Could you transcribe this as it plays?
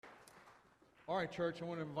All right, church, I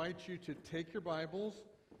want to invite you to take your Bibles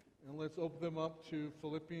and let's open them up to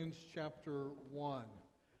Philippians chapter 1.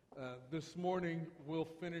 This morning, we'll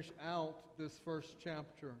finish out this first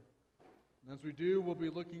chapter. And as we do, we'll be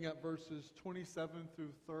looking at verses 27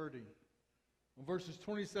 through 30. And verses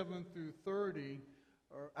 27 through 30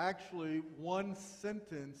 are actually one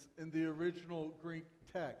sentence in the original Greek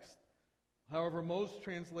text. However, most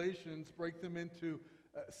translations break them into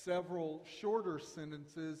several shorter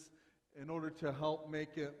sentences in order to help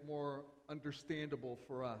make it more understandable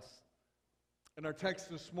for us. In our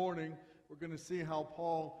text this morning, we're going to see how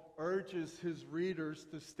Paul urges his readers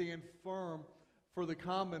to stand firm for the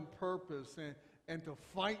common purpose and to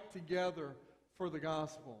fight together for the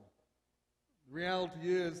gospel. The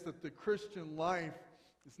reality is that the Christian life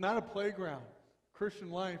is not a playground.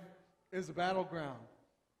 Christian life is a battleground,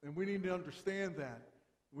 and we need to understand that.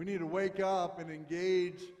 We need to wake up and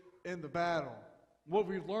engage in the battle. What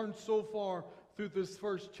we've learned so far through this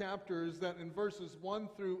first chapter is that in verses 1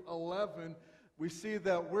 through 11, we see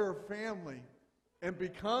that we're a family. And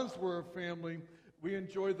because we're a family, we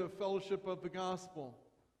enjoy the fellowship of the gospel.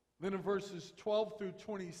 Then in verses 12 through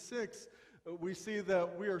 26, we see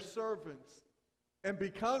that we are servants. And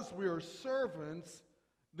because we are servants,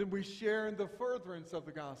 then we share in the furtherance of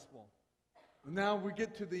the gospel. And now we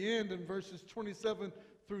get to the end in verses 27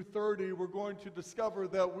 through 30, we're going to discover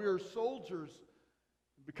that we are soldiers.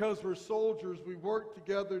 Because we're soldiers, we work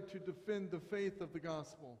together to defend the faith of the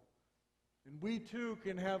gospel. And we too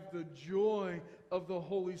can have the joy of the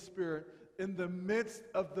Holy Spirit in the midst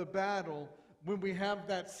of the battle when we have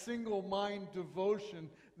that single-mind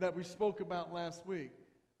devotion that we spoke about last week.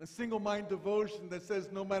 A single-mind devotion that says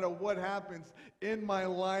no matter what happens in my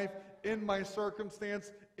life, in my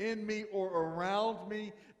circumstance, in me or around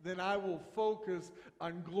me, then I will focus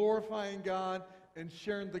on glorifying God and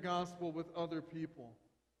sharing the gospel with other people.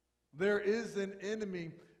 There is an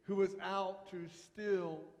enemy who is out to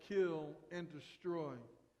steal, kill, and destroy.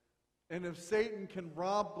 And if Satan can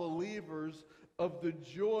rob believers of the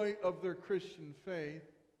joy of their Christian faith,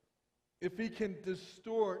 if he can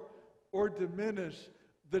distort or diminish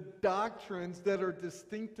the doctrines that are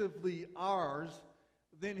distinctively ours,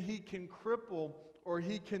 then he can cripple or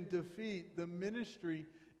he can defeat the ministry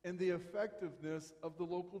and the effectiveness of the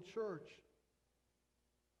local church.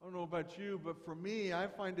 I don't know about you, but for me, I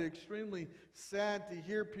find it extremely sad to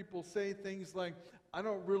hear people say things like, I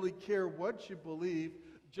don't really care what you believe,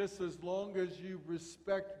 just as long as you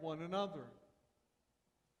respect one another.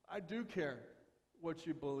 I do care what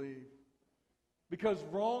you believe. Because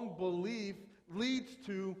wrong belief leads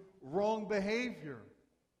to wrong behavior.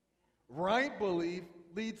 Right belief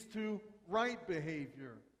leads to right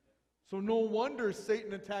behavior. So no wonder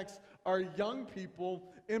Satan attacks our young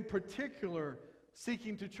people in particular,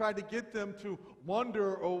 seeking to try to get them to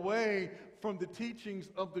wander away from the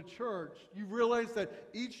teachings of the church. You realize that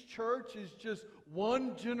each church is just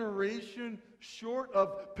one generation short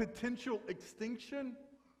of potential extinction?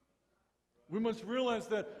 We must realize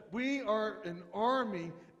that we are an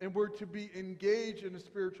army and we're to be engaged in a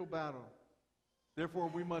spiritual battle.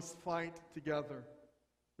 Therefore, we must fight together.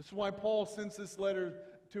 This is why Paul sends this letter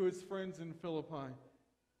to his friends in Philippi.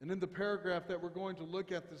 And in the paragraph that we're going to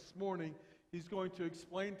look at this morning, he's going to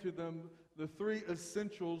explain to them the three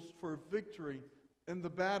essentials for victory in the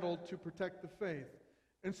battle to protect the faith.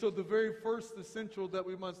 And so the very first essential that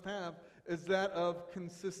we must have is that of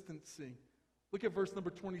consistency. Look at verse number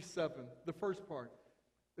 27, the first part.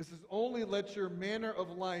 It says, only let your manner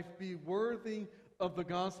of life be worthy of the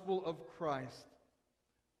gospel of Christ.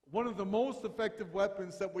 One of the most effective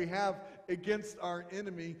weapons that we have against our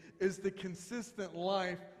enemy is the consistent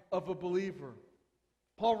life of a believer.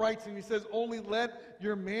 Paul writes and he says, only let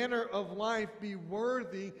your manner of life be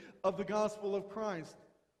worthy of the gospel of Christ.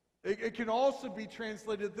 It can also be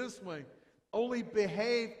translated this way, only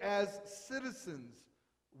behave as citizens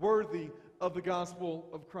worthy of the gospel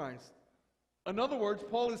of Christ. In other words,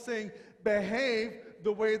 Paul is saying, behave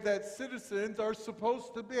the way that citizens are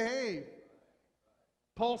supposed to behave.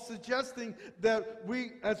 Paul's suggesting that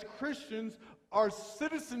we as Christians, our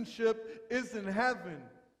citizenship is in heaven.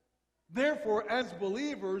 Therefore, as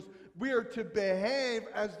believers, we are to behave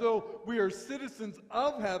as though we are citizens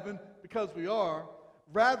of heaven, because we are,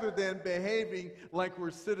 rather than behaving like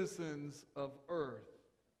we're citizens of earth.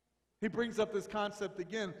 He brings up this concept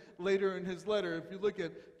again later in his letter. If you look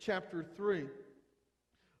at chapter 3,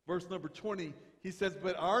 verse number 20, he says,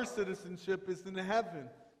 but our citizenship is in heaven,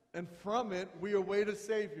 and from it we await a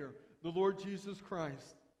Savior, the Lord Jesus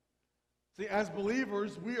Christ. See, as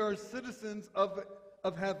believers, we are citizens of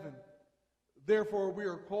heaven. Therefore, we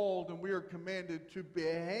are called and we are commanded to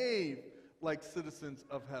behave like citizens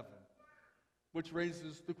of heaven. which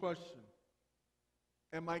raises the question,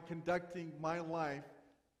 am I conducting my life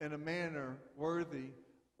in a manner worthy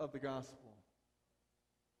of the gospel?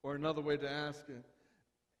 Or another way to ask it,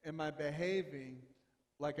 am I behaving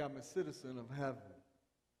like I'm a citizen of heaven?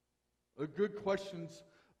 Good questions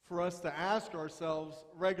for us to ask ourselves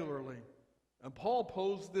regularly. And Paul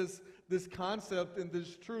posed this concept and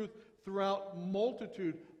this truth throughout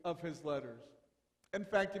multitude of his letters. In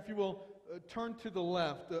fact, if you will, turn to the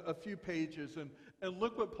left a few pages and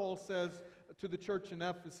look what Paul says to the church in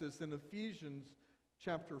Ephesus in Ephesians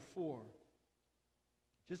chapter 4.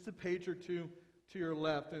 Just a page or two to your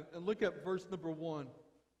left. And look at verse number 1.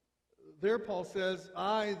 There Paul says,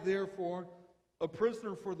 I, therefore, a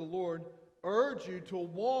prisoner for the Lord, urge you to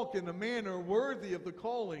walk in a manner worthy of the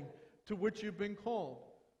calling to which you've been called.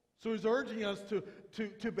 So he's urging us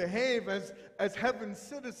to behave as heaven's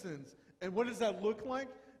citizens. And what does that look like?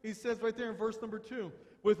 He says right there in verse number 2,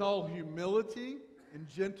 with all humility and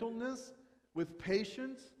gentleness, with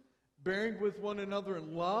patience, bearing with one another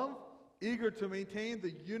in love, eager to maintain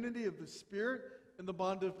the unity of the Spirit and the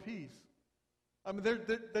bond of peace. I mean,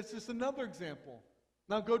 that's just another example.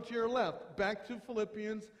 Now go to your left, back to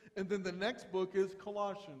Philippians, and then the next book is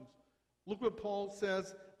Colossians. Look what Paul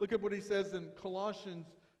says. Look at what he says in Colossians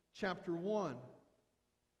chapter 1.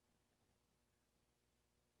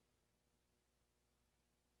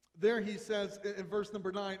 There he says in verse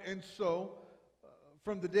number 9, and so,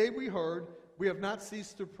 from the day we heard, we have not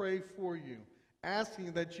ceased to pray for you,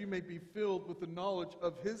 asking that you may be filled with the knowledge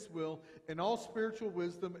of his will and all spiritual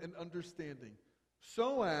wisdom and understanding,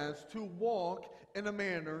 so as to walk in a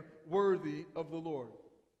manner worthy of the Lord.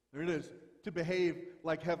 There it is, to behave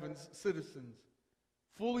like heaven's citizens,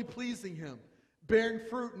 fully pleasing him, bearing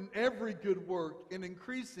fruit in every good work, and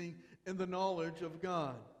increasing in the knowledge of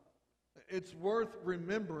God. It's worth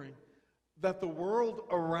remembering that the world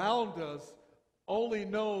around us only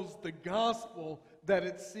knows the gospel that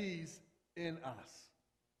it sees in us.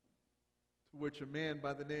 To which a man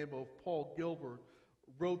by the name of Paul Gilbert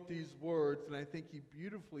wrote these words, and I think he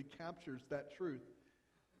beautifully captures that truth.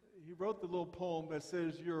 He wrote the little poem that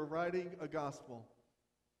says, you're writing a gospel,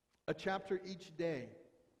 a chapter each day,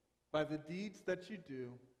 by the deeds that you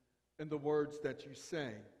do and the words that you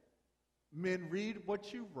say. Men read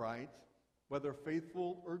what you write, whether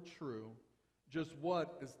faithful or true, just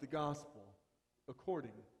what is the gospel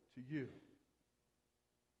according to you.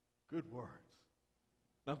 Good words.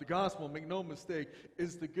 Now the gospel, make no mistake,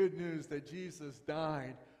 is the good news that Jesus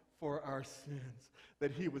died for our sins,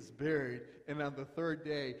 that he was buried, and on the third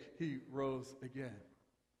day he rose again.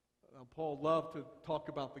 Paul loved to talk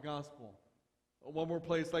about the gospel. One more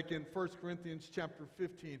place, like in 1 Corinthians chapter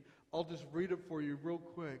 15. I'll just read it for you real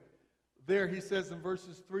quick. There he says in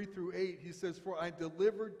verses 3 through 8, he says, for I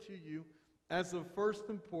delivered to you as of first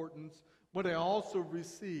importance what I also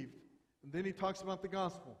received. And then he talks about the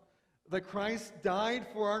gospel. That Christ died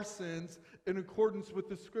for our sins in accordance with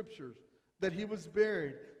the Scriptures. That he was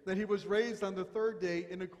buried. That he was raised on the third day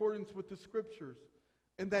in accordance with the Scriptures.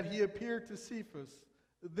 And that he appeared to Cephas,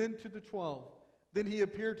 then to the 12. Then he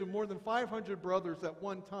appeared to more than 500 brothers at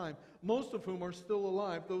one time, most of whom are still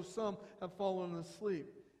alive, though some have fallen asleep.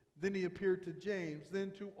 Then he appeared to James,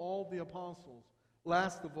 then to all the apostles.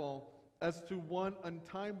 Last of all, as to one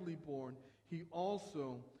untimely born, he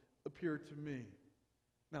also appeared to me.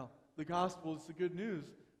 Now, the gospel is the good news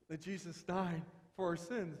that Jesus died for our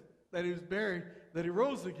sins, that he was buried, that he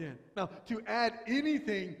rose again. Now, to add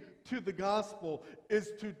anything to the gospel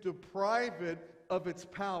is to deprive it of its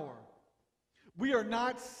power. We are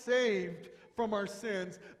not saved from our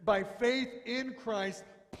sins by faith in Christ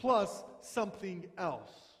plus something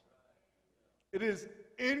else. It is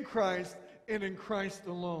in Christ and in Christ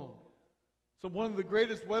alone. So one of the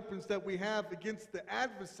greatest weapons that we have against the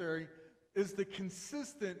adversary is the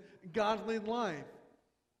consistent godly life.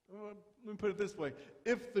 Let me put it this way.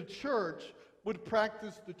 If the church would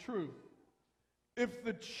practice the truth, if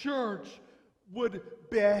the church would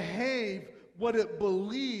behave what it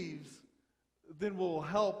believes, then we'll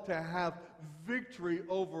help to have victory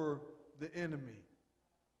over the enemy.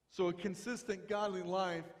 So a consistent godly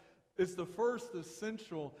life is the first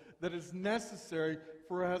essential that is necessary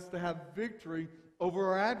for us to have victory over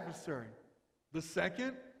our adversary. The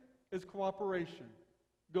second is cooperation.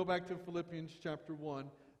 Go back to Philippians chapter 1,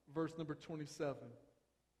 verse number 27. It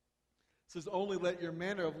says, only let your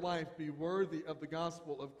manner of life be worthy of the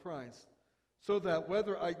gospel of Christ, so that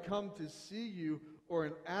whether I come to see you or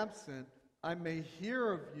am absent, I may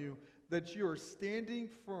hear of you that you are standing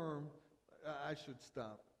firm. I should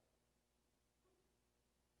stop.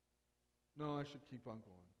 No, I should keep on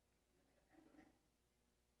going.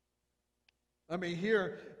 I may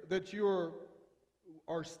hear that you are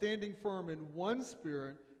are standing firm in one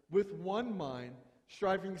spirit, with one mind,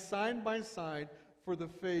 striving side by side for the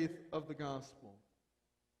faith of the gospel.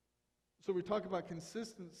 So we talk about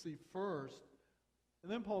consistency first,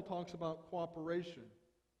 and then Paul talks about cooperation.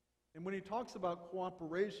 And when he talks about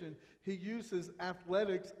cooperation, he uses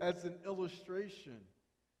athletics as an illustration.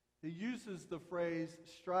 He uses the phrase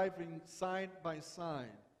striving side by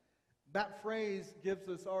side. That phrase gives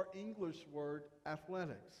us our English word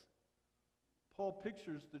athletics. Paul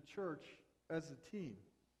pictures the church as a team.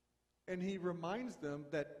 And he reminds them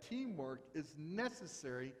that teamwork is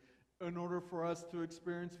necessary in order for us to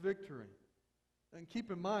experience victory. And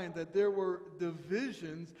keep in mind that there were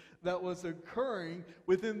divisions that was occurring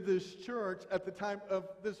within this church at the time of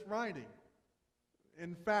this writing.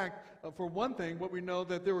 In fact, for one thing, what we know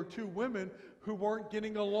that there were two women who weren't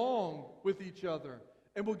getting along with each other.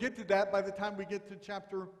 And we'll get to that by the time we get to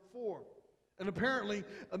chapter 4. And apparently,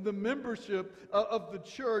 the membership of the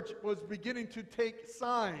church was beginning to take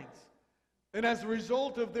sides. And as a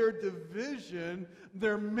result of their division,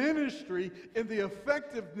 their ministry and the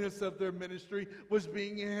effectiveness of their ministry was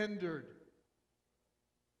being hindered.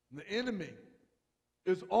 The enemy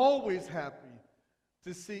is always happy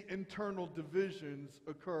to see internal divisions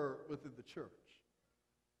occur within the church.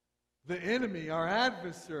 The enemy, our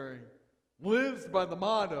adversary, lives by the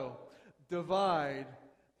motto, divide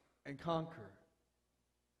and conquer.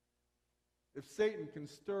 If Satan can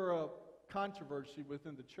stir up controversy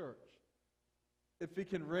within the church, if he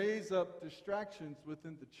can raise up distractions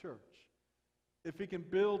within the church, if he can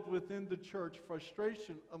build within the church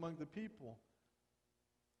frustration among the people,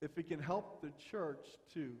 if he can help the church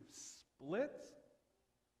to split,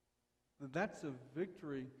 then that's a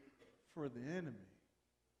victory for the enemy.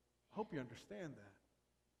 I hope you understand that.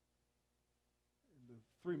 In the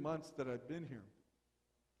 3 months that I've been here,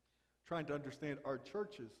 trying to understand our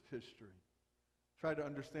church's history, try to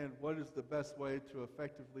understand what is the best way to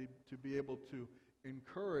effectively to be able to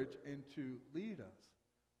encourage and to lead us.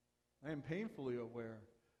 I am painfully aware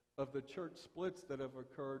of the church splits that have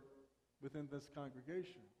occurred within this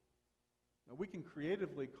congregation. Now, we can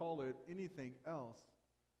creatively call it anything else,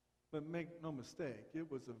 but make no mistake,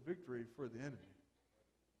 it was a victory for the enemy.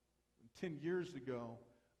 10 years ago,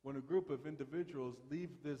 when a group of individuals leave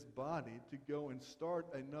this body to go and start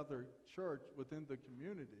another church within the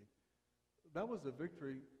community, that was a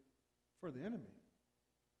victory for the enemy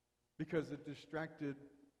because it distracted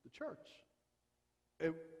the church.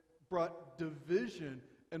 It brought division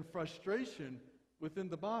and frustration within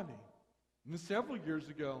the body. And several years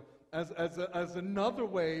ago, as another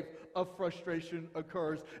wave of frustration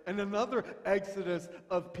occurs and another exodus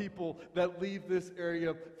of people that leave this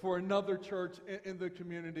area for another church in the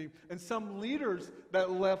community, and some leaders that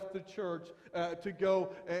left the church to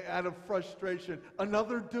go out of frustration,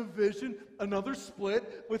 another division, another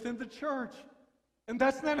split within the church. And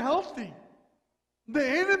that's not healthy. The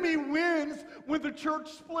enemy wins when the church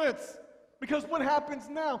splits. Because what happens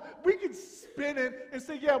now, we can spin it and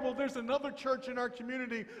say, yeah, well, there's another church in our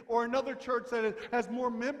community or another church that has more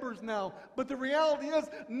members now. But the reality is,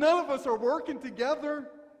 none of us are working together.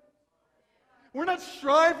 We're not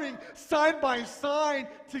striving side by side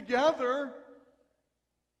together.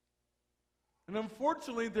 And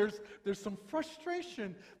unfortunately, there's some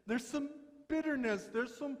frustration. There's some bitterness.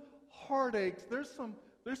 There's some heartaches.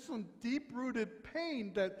 There's some deep-rooted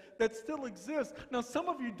pain that still exists. Now, some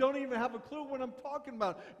of you don't even have a clue what I'm talking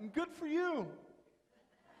about, and good for you.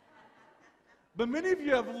 But many of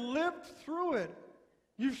you have lived through it.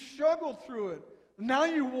 You've struggled through it. Now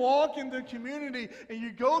you walk in the community, and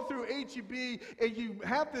you go through HEB, and you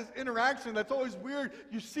have this interaction that's always weird.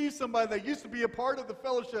 You see somebody that used to be a part of the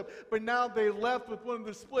fellowship, but now they left with one of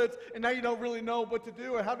the splits, and now you don't really know what to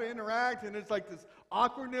do or how to interact, and it's like this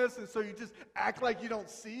awkwardness, and so you just act like you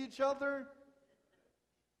don't see each other.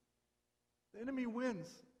 The enemy wins.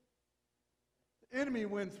 The enemy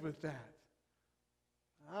wins with that.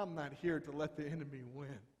 I'm not here to let the enemy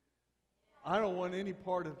win. I don't want any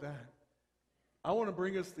part of that. I want to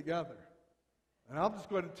bring us together. And I'm just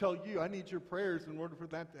going to tell you, I need your prayers in order for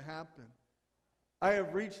that to happen. I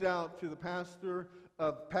have reached out to the pastor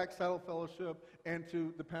of Pack Saddle Fellowship and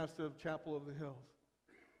to the pastor of Chapel of the Hills.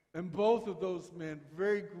 And both of those men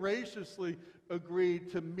very graciously agreed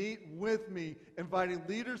to meet with me, inviting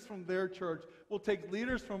leaders from their church. We'll take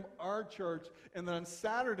leaders from our church, and then on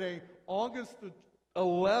Saturday, August the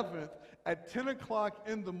 11th, at 10 o'clock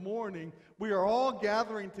in the morning, we are all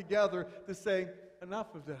gathering together to say,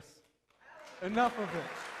 enough of this. Enough of it.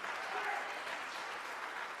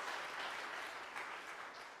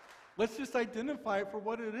 Let's just identify it for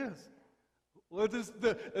what it is. Well,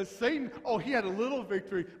 Satan, he had a little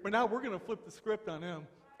victory, but now we're going to flip the script on him.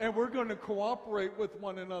 And we're going to cooperate with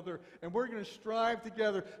one another. And we're going to strive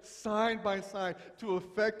together, side by side, to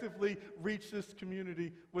effectively reach this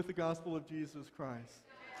community with the gospel of Jesus Christ.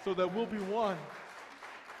 So that we'll be one.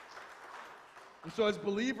 And so as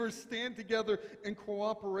believers stand together in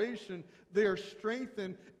cooperation, they are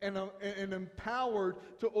strengthened and empowered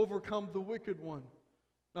to overcome the wicked one.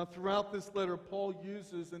 Now, throughout this letter, Paul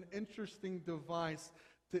uses an interesting device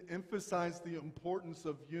to emphasize the importance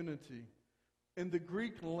of unity. In the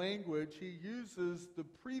Greek language, he uses the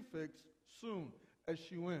prefix sun,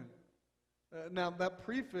 S-U-N. Now, that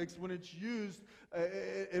prefix, when it's used,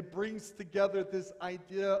 it brings together this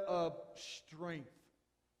idea of strength.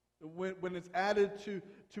 When it's added to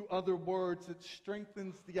other words, it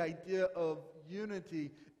strengthens the idea of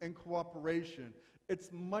unity and cooperation. It's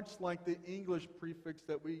much like the English prefix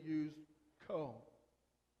that we use, co.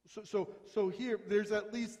 So here, there's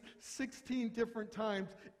at least 16 different times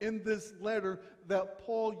in this letter that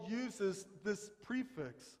Paul uses this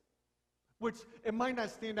prefix, which it might not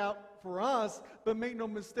stand out for us, but make no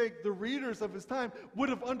mistake, the readers of his time would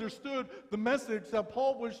have understood the message that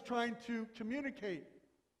Paul was trying to communicate.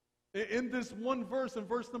 In this one verse, in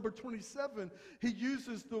verse number 27, he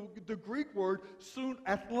uses the Greek word sun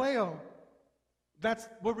athleo. That's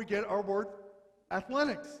where we get our word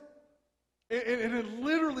athletics. And it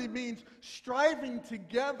literally means striving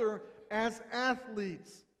together as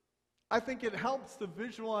athletes. I think it helps to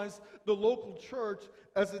visualize the local church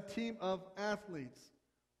as a team of athletes.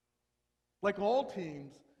 Like all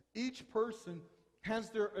teams, each person has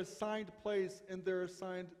their assigned place and their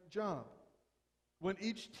assigned job. When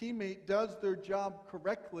each teammate does their job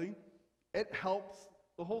correctly, it helps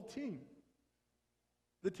the whole team.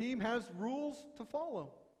 The team has rules to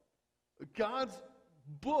follow. God's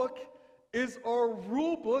book is our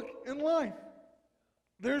rule book in life.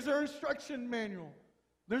 There's our instruction manual.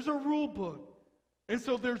 There's a rule book. And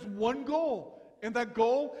so there's one goal. And that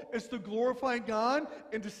goal is to glorify God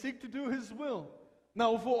and to seek to do His will.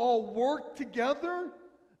 Now, if we'll all work together,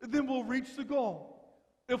 then we'll reach the goal.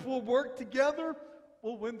 If we'll work together,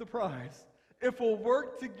 we'll win the prize. If we'll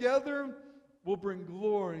work together, we'll bring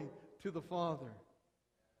glory to the Father.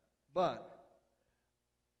 But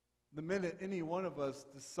the minute any one of us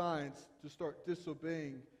decides to start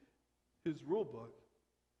disobeying His rule book,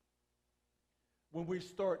 when we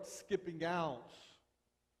start skipping out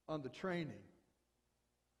on the training,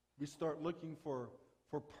 we start looking for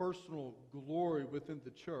personal glory within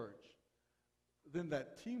the church, then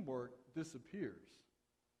that teamwork disappears.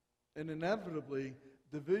 And inevitably,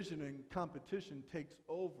 division and competition takes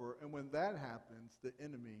over, and when that happens, the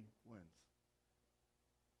enemy wins.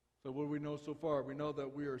 So what do we know so far? We know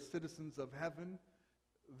that we are citizens of heaven.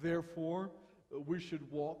 Therefore, we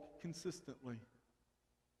should walk consistently.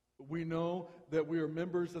 We know that we are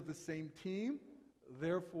members of the same team.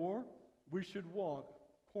 Therefore, we should walk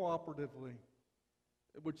cooperatively.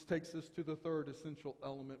 Which takes us to the third essential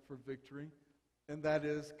element for victory, and that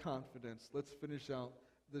is confidence. Let's finish out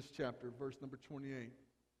this chapter, verse number 28.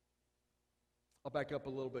 I'll back up a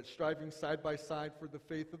little bit. Striving side by side for the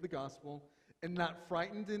faith of the gospel, and not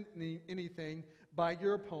frightened in anything by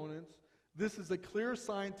your opponents. This is a clear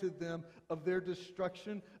sign to them of their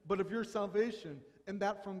destruction, but of your salvation, and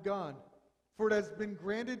that from God. For it has been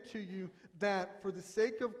granted to you that for the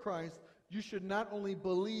sake of Christ, you should not only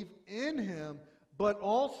believe in Him, but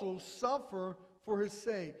also suffer for His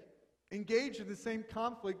sake. Engage in the same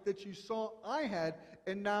conflict that you saw I had,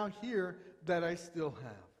 and now hear that I still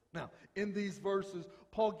have. Now, in these verses,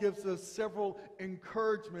 Paul gives us several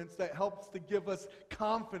encouragements that helps to give us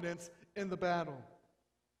confidence in the battle.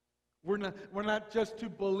 We're not just to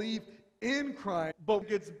believe in Christ, but it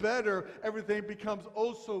gets better, everything becomes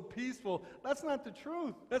oh so peaceful. That's not the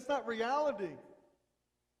truth. That's not reality.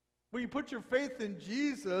 When you put your faith in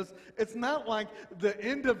Jesus, it's not like the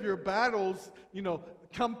end of your battles,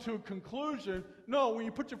 come to a conclusion. No, when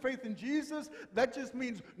you put your faith in Jesus, that just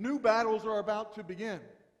means new battles are about to begin.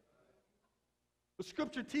 The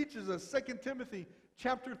Scripture teaches us, 2 Timothy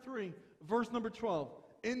chapter 3, verse number 12.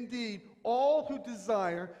 Indeed, all who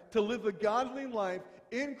desire to live a godly life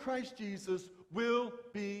in Christ Jesus will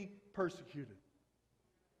be persecuted.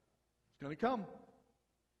 It's going to come.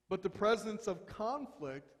 But the presence of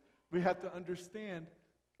conflict, we have to understand,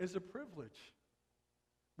 is a privilege.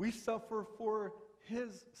 We suffer for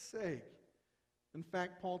His sake. In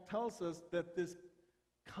fact, Paul tells us that this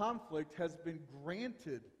conflict has been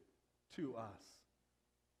granted to us,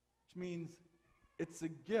 which means it's a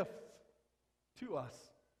gift to us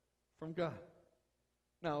from God.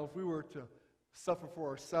 Now, if we were to suffer for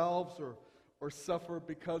ourselves or suffer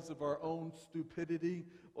because of our own stupidity,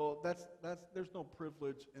 well, there's no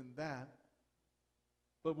privilege in that.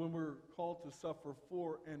 But when we're called to suffer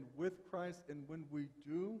for and with Christ, and when we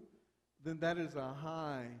do, then that is a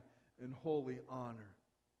high and holy honor.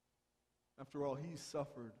 After all, he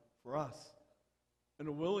suffered for us. And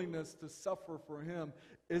a willingness to suffer for him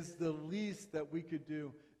is the least that we could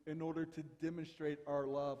do in order to demonstrate our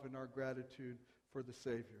love and our gratitude for the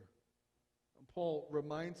Savior. And Paul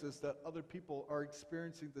reminds us that other people are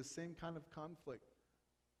experiencing the same kind of conflict.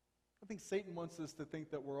 I think Satan wants us to think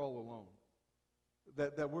that we're all alone,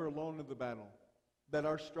 that we're alone in the battle, that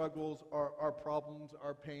our struggles, our problems,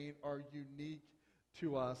 our pain are unique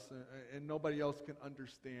to us, and nobody else can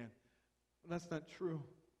understand. And that's not true.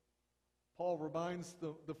 Paul reminds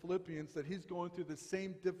the Philippians that he's going through the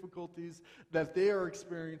same difficulties that they are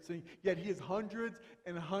experiencing, yet he is hundreds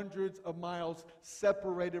and hundreds of miles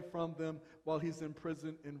separated from them while he's in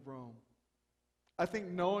prison in Rome. I think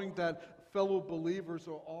knowing that fellow believers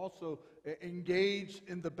are also engaged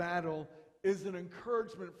in the battle is an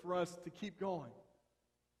encouragement for us to keep going.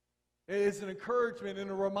 It is an encouragement and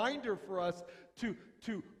a reminder for us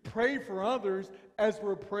to pray for others as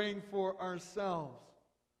we're praying for ourselves.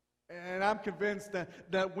 And I'm convinced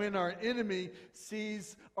that when our enemy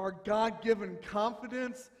sees our God-given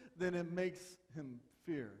confidence, then it makes him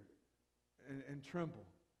fear and tremble.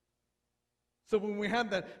 So when we have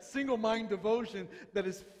that single-mind devotion that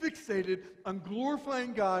is fixated on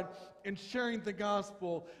glorifying God and sharing the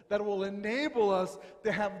gospel, that will enable us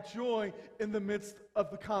to have joy in the midst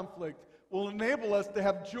of the conflict, will enable us to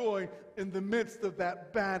have joy in the midst of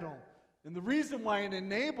that battle. And the reason why it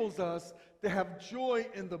enables us to have joy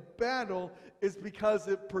in the battle is because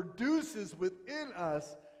it produces within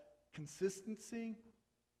us consistency,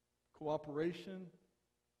 cooperation,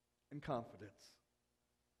 and confidence.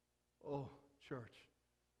 Oh, church,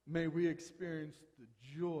 may we experience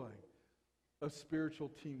the joy of spiritual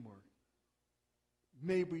teamwork.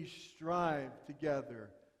 May we strive together,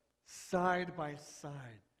 side by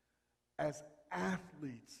side, as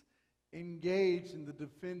athletes engaged in the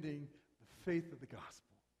defending the faith of the gospel.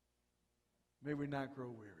 May we not grow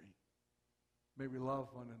weary. May we love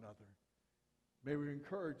one another. May we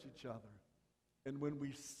encourage each other. And when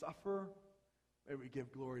we suffer, may we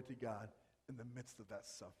give glory to God in the midst of that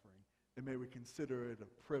suffering. And may we consider it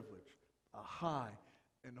a privilege, a high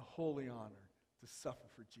and holy honor to suffer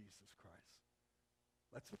for Jesus Christ.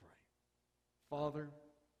 Let's pray. Father,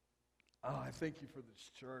 I thank you for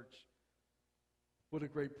this church. What a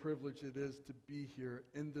great privilege it is to be here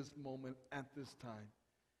in this moment at this time.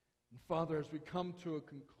 And Father, as we come to a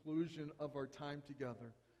conclusion of our time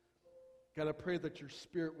together, God, I pray that your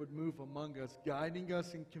Spirit would move among us, guiding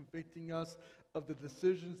us and convicting us of the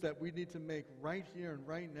decisions that we need to make right here and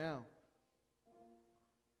right now.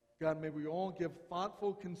 God, may we all give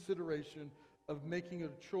thoughtful consideration of making a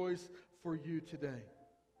choice for you today.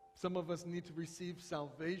 Some of us need to receive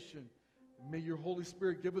salvation. May your Holy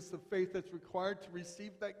Spirit give us the faith that's required to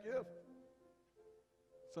receive that gift.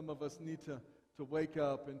 Some of us need to wake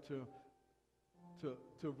up and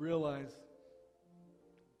to realize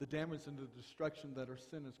the damage and the destruction that our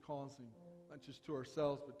sin is causing, not just to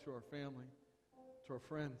ourselves, but to our family, to our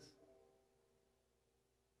friends.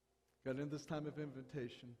 God, in this time of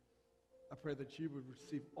invitation, I pray that you would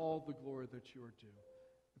receive all the glory that you are due.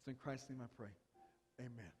 It's in Christ's name I pray.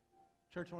 Amen. Church,